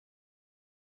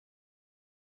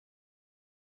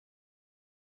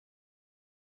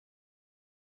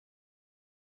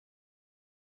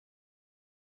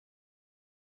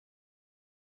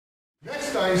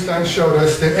Next, Einstein showed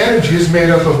us that energy is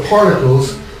made up of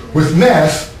particles with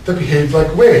mass that behave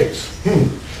like waves.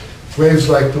 Waves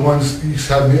like the ones you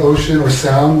have in the ocean, or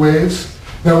sound waves.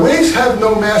 Now, waves have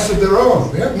no mass of their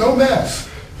own. They have no mass.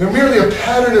 They're merely a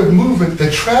pattern of movement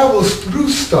that travels through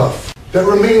stuff that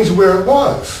remains where it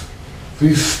was.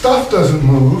 The stuff doesn't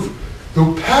move,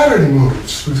 the pattern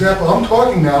moves. For example, I'm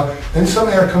talking now, and some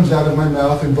air comes out of my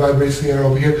mouth and vibrates the air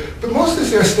over here, but most of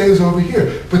this air stays over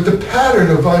here. But the pattern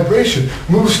of vibration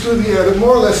moves through the air that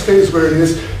more or less stays where it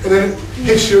is, and then it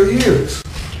hits your ears.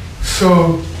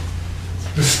 So,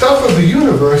 the stuff of the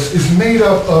universe is made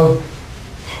up of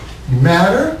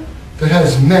matter that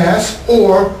has mass,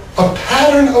 or a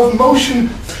pattern of motion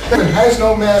that has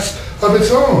no mass of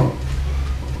its own.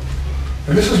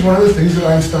 And this is one of the things that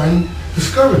Einstein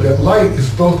discovered, that light is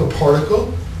both a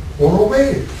particle or a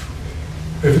wave.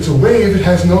 If it's a wave, it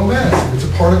has no mass. If it's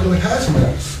a particle, it has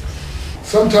mass.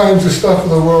 Sometimes the stuff of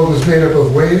the world is made up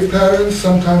of wave patterns,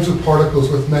 sometimes of particles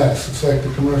with mass. It's like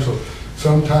the commercial.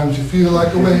 Sometimes you feel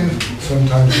like a wave,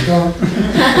 sometimes you don't.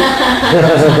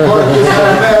 Sometimes the particles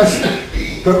have mass,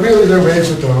 but really they're waves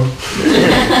that don't.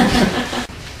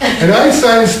 And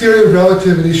Einstein's theory of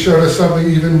relativity showed us something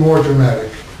even more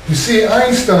dramatic. You see,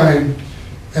 Einstein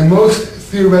and most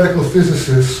theoretical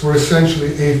physicists were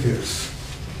essentially atheists,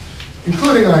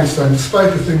 including Einstein.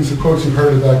 Despite the things, the quotes you've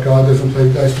heard about God doesn't play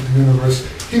dice with the universe,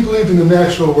 he believed in the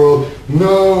natural world,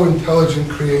 no intelligent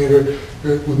creator,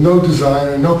 with no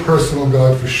designer, no personal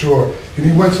God for sure. And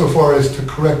he went so far as to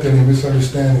correct any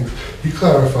misunderstandings. He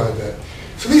clarified that.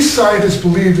 So these scientists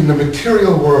believed in the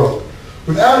material world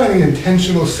without any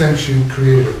intentional sentient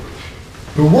creator.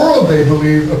 The world, they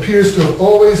believe, appears to have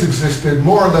always existed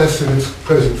more or less in its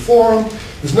present form.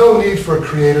 There's no need for a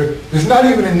creator. There's not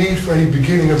even a need for any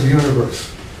beginning of the universe.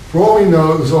 For all we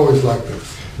know, it was always like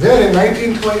this. Then in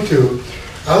 1922,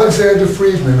 Alexander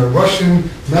Friedman, a Russian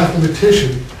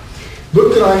mathematician,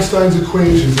 looked at Einstein's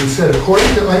equations and said,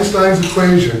 according to Einstein's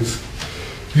equations,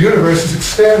 the universe is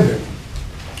expanding.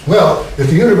 Well, if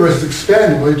the universe is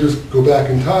expanding, we just go back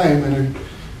in time and it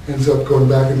ends up going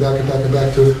back and back and back and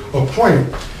back to a point.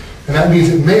 And that means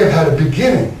it may have had a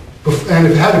beginning. And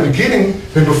if it had a beginning,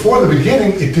 then before the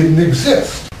beginning, it didn't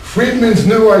exist. Friedman's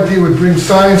new idea would bring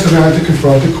science around to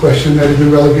confront a question that had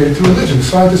been relegated to religion.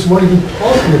 Scientists weren't even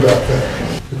talking about that.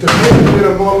 But there may have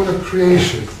been a moment of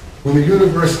creation when the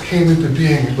universe came into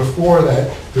being, and before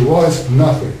that, there was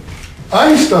nothing.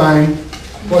 Einstein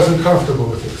wasn't comfortable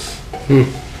with this.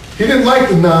 He didn't like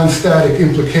the non-static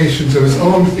implications of his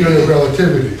own theory of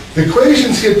relativity. The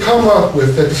equations he had come up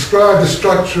with that described the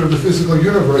structure of the physical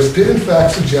universe did in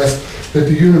fact suggest that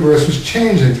the universe was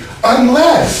changing,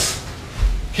 unless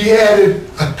he added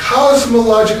a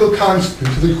cosmological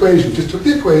constant to the equation. Just took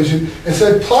the equation and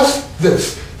said, plus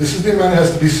this. This is the amount it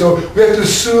has to be. So we have to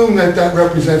assume that that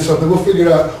represents something. We'll figure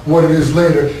out what it is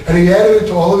later. And he added it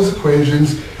to all of his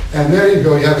equations, and there you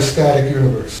go, you have a static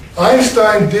universe.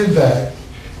 Einstein did that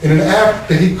in an act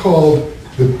that he called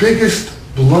the biggest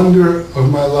blunder of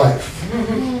my life.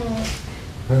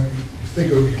 You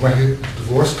think he might get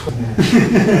divorced? But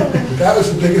that was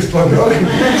the biggest blunder. But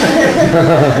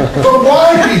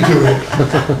why did he do it?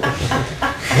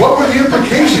 What were the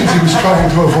implications he was trying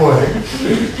to avoid?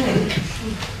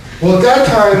 Well, at that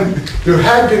time, there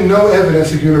had been no evidence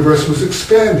the universe was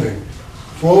expanding.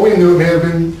 For all we knew, it may have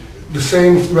been the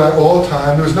same throughout all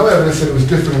time. There was no evidence that it was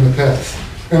different in the past.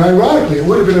 And ironically, it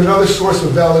would have been another source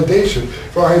of validation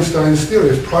for Einstein's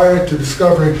theory. If prior to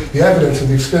discovering the evidence of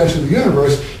the expansion of the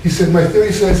universe, he said, my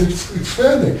theory says it's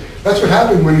expanding. That's what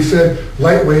happened when he said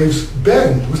light waves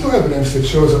bend. There was no evidence that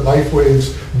shows that light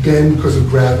waves bend because of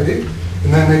gravity.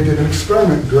 And then they did an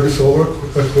experiment during a solar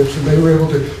eclipse, and they were able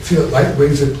to see that light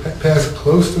waves that passed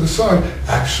close to the sun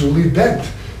actually bent.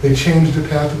 They changed the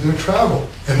path of their travel.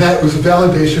 And that was a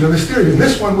validation of his theory. And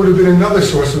this one would have been another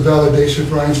source of validation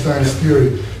for Einstein's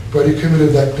theory, but he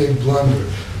committed that big blunder.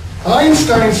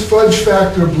 Einstein's fudge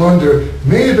factor blunder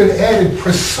may have been added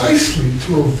precisely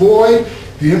to avoid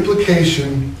the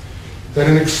implication that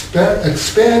an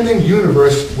expanding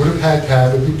universe would have had to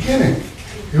have a beginning.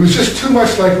 It was just too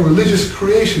much like religious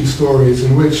creation stories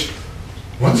in which,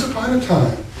 once upon a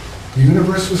time, the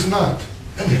universe was not,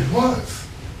 and then it was.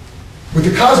 With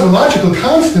the cosmological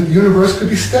constant, the universe could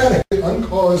be static,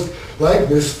 uncaused like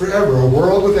this forever, a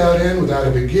world without end, without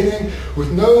a beginning,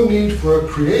 with no need for a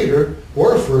creator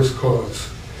or a first cause.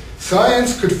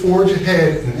 Science could forge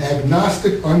ahead in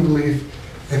agnostic unbelief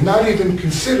and not even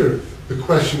consider the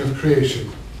question of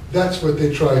creation. That's what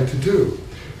they tried to do.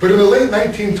 But in the late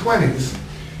 1920s,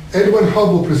 Edwin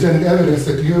Hubble presented evidence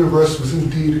that the universe was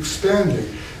indeed expanding.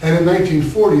 And in the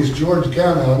 1940s, George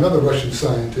Gamow, another Russian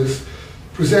scientist,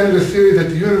 presented a theory that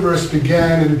the universe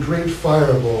began in a great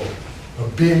fireball, a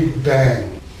big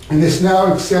bang. In this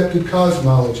now accepted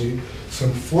cosmology,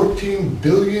 some 14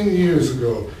 billion years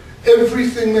ago,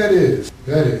 everything that is,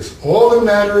 all the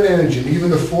matter and energy, and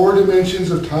even the 4 dimensions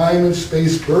of time and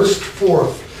space burst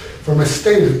forth from a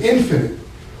state of infinite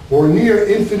or near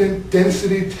infinite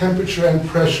density, temperature, and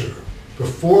pressure.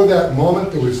 Before that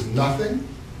moment, there was nothing,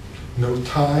 no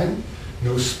time,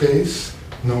 no space,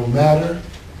 no matter,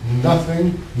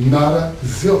 nothing, nada,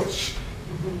 zilch.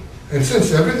 And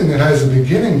since everything that has a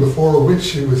beginning before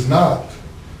which it was not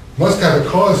must have a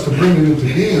cause to bring it into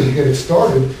being or to get it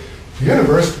started, the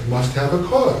universe must have a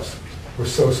cause, or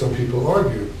so some people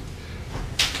argue.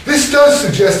 This does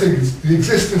suggest the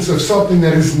existence of something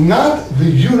that is not the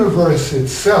universe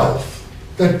itself,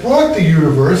 that brought the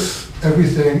universe,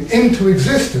 everything, into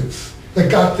existence,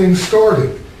 that got things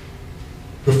started.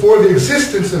 Before the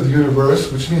existence of the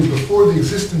universe, which means before the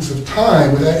existence of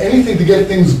time, without anything to get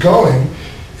things going,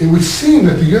 it would seem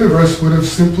that the universe would have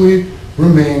simply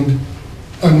remained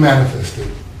unmanifested.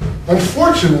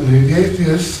 Unfortunately, the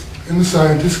atheists and the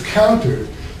scientists countered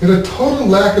that a total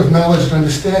lack of knowledge and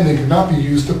understanding cannot be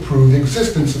used to prove the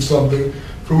existence of something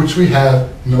for which we have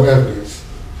no evidence.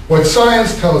 What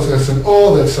science tells us, and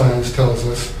all that science tells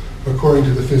us, according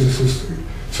to the physicists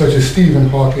such as Stephen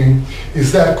Hawking,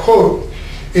 is that, quote,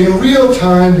 in real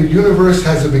time the universe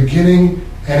has a beginning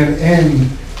and an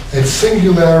end at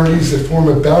singularities that form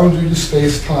a boundary to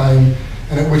space-time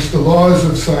and at which the laws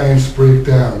of science break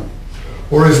down.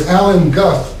 Or as Alan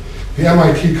Guth, the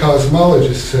MIT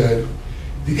cosmologist, said,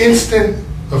 the instant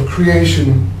of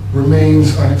creation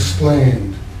remains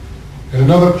unexplained. At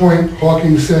another point,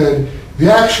 Hawking said, the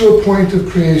actual point of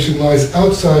creation lies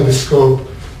outside the scope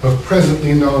of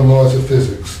presently known laws of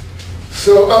physics.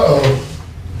 So,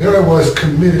 there I was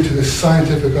committed to this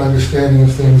scientific understanding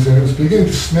of things, and it was beginning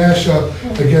to smash up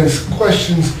against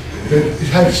questions that it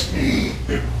had,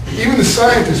 even the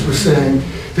scientists were saying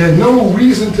they had no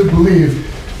reason to believe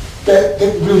that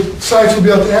science would be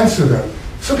able to answer them.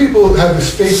 Some people have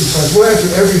this faith in science, we'll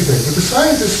answer everything, but the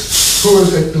scientists who are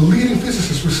the leading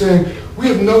physicists were saying, we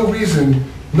have no reason,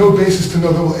 no basis to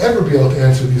know that we'll ever be able to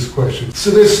answer these questions.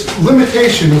 So this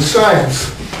limitation of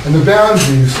science and the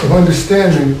boundaries of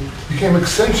understanding became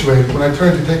accentuated when I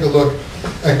turned to take a look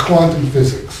at quantum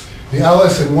physics, the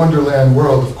Alice in Wonderland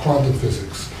world of quantum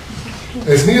physics.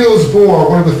 As Niels Bohr,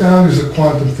 one of the founders of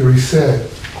quantum theory, said,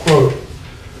 quote,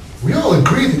 we all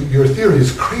agree that your theory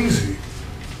is crazy,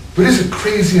 but is it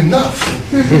crazy enough?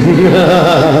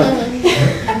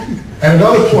 At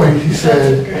another point, he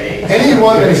said,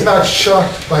 anyone that is not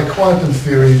shocked by quantum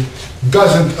theory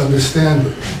doesn't understand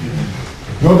it.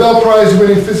 Nobel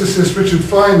Prize-winning physicist Richard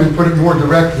Feynman put it more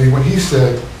directly when he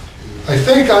said, I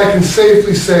think I can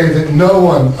safely say that no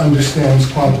one understands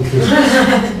quantum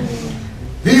physics.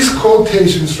 These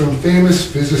quotations from famous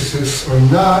physicists are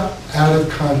not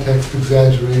out-of-context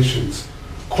exaggerations.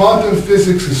 Quantum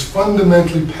physics is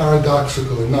fundamentally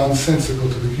paradoxical and nonsensical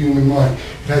to the human mind.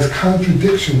 It has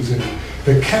contradictions in it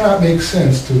that cannot make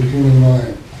sense to the human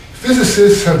mind.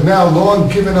 Physicists have now long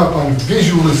given up on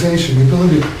visualization, the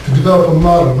ability to develop a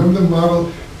model. Remember the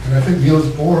model? And I think Niels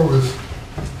Bohr was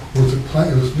it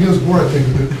Planck? It was Niels Bohr, I think,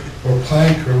 or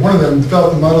Planck, or one of them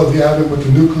developed the model of the atom with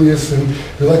the nucleus and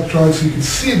the electrons, so you could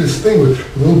see this thing with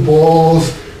little balls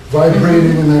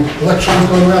vibrating and the electrons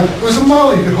going around. It was a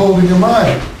model you could hold in your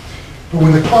mind. But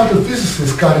when the quantum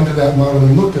physicists got into that model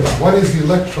and looked at it, what is the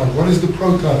electron? What is the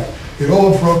proton? It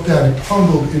all broke down. It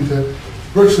tumbled into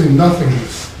virtually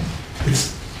nothingness.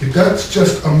 That's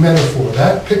just a metaphor.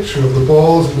 That picture of the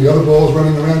balls and the other balls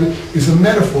running around it is a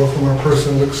metaphor from our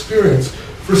personal experience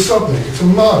for something. It's a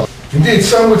model. Indeed,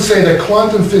 some would say that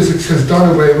quantum physics has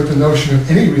done away with the notion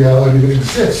of any reality that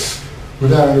exists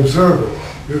without an observer.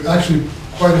 There are actually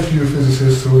quite a few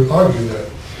physicists who would argue that.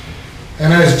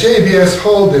 And as J.B.S.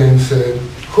 Haldane said,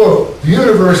 quote, the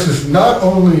universe is not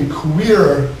only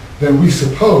queerer than we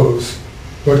suppose,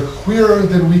 but queerer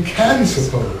than we can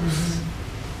suppose.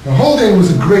 Now, Haldane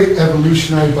was a great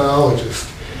evolutionary biologist,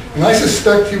 and I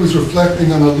suspect he was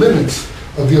reflecting on the limits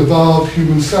of the evolved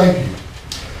human psyche.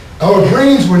 Our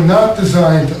brains were not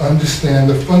designed to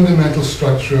understand the fundamental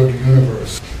structure of the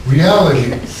universe.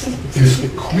 Reality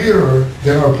is queerer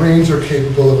than our brains are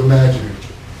capable of imagining.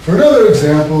 For another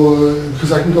example,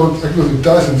 because I can go through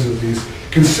dozens of these,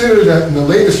 consider that in the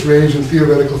latest range in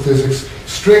theoretical physics,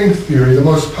 string theory, the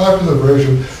most popular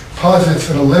version, posits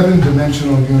an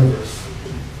 11-dimensional universe.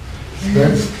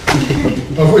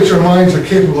 Of which our minds are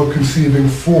capable of conceiving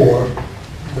four.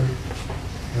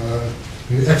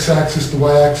 The x-axis, the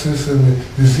y-axis, and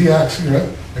the z-axis,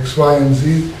 X, Y, and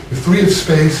Z, the three of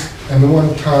space, and the one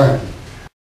of time.